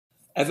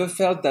Ever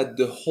felt that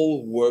the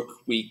whole work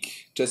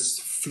week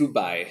just flew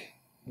by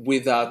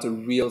without a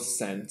real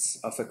sense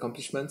of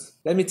accomplishment?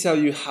 Let me tell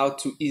you how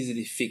to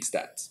easily fix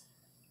that.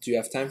 Do you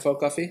have time for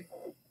coffee?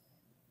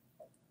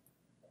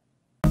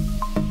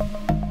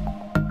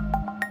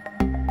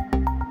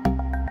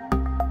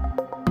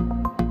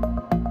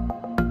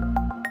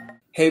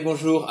 Hey,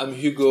 bonjour, I'm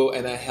Hugo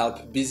and I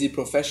help busy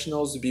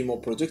professionals be more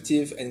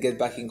productive and get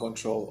back in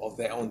control of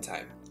their own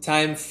time.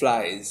 Time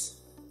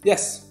flies.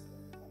 Yes,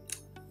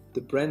 the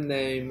brand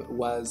name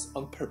was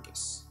on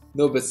purpose.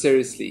 No, but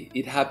seriously,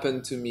 it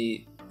happened to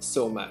me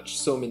so much,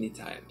 so many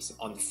times.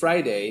 On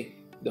Friday,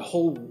 the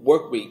whole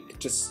work week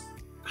just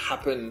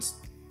happened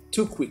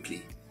too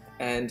quickly.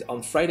 And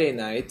on Friday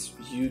night,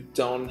 you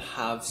don't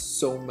have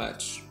so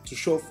much to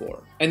show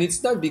for. And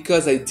it's not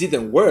because I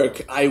didn't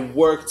work, I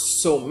worked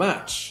so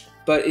much,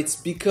 but it's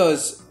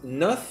because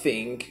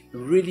nothing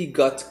really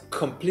got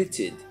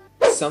completed.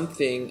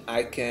 Something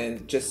I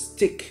can just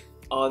stick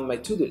on my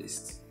to-do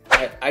list.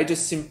 I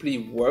just simply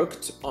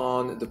worked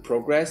on the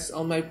progress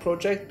on my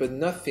project, but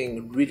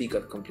nothing really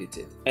got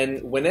completed.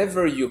 And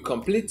whenever you're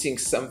completing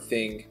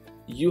something,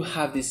 you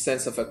have this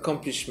sense of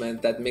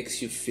accomplishment that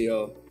makes you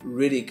feel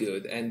really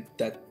good and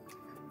that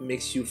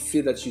makes you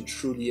feel that you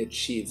truly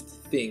achieved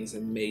things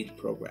and made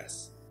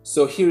progress.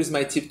 So here is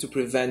my tip to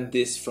prevent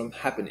this from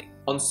happening.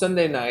 On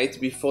Sunday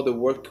night before the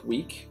work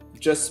week,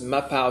 just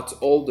map out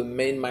all the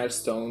main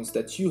milestones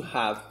that you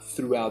have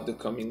throughout the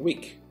coming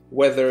week.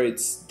 Whether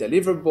it's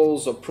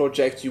deliverables or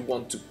projects you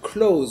want to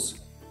close,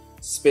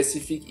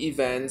 specific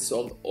events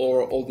or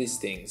all these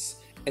things.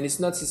 And it's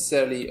not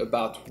necessarily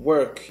about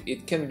work,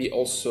 it can be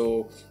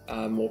also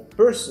more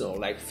personal,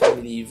 like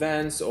family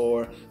events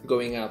or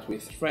going out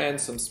with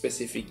friends, some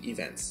specific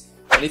events.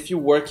 And if you're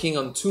working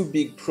on two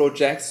big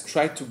projects,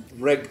 try to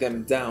break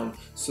them down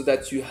so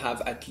that you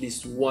have at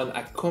least one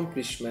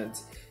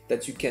accomplishment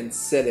that you can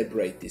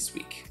celebrate this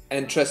week.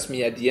 And trust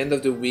me, at the end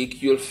of the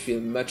week, you'll feel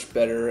much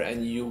better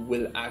and you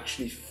will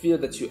actually feel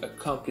that you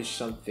accomplished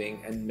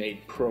something and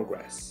made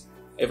progress.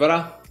 Et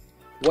voilà!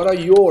 What are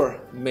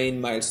your main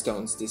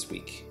milestones this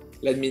week?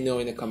 Let me know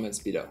in the comments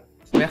below.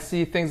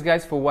 Merci, thanks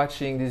guys for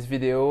watching this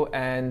video,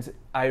 and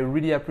I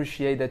really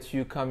appreciate that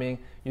you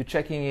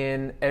checking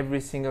in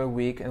every single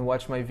week and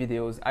watch my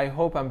videos. I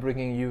hope I'm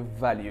bringing you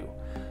value.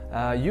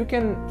 You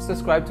can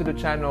subscribe to the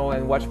channel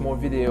and watch more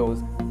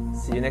videos.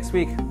 See you next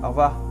week. Au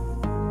revoir.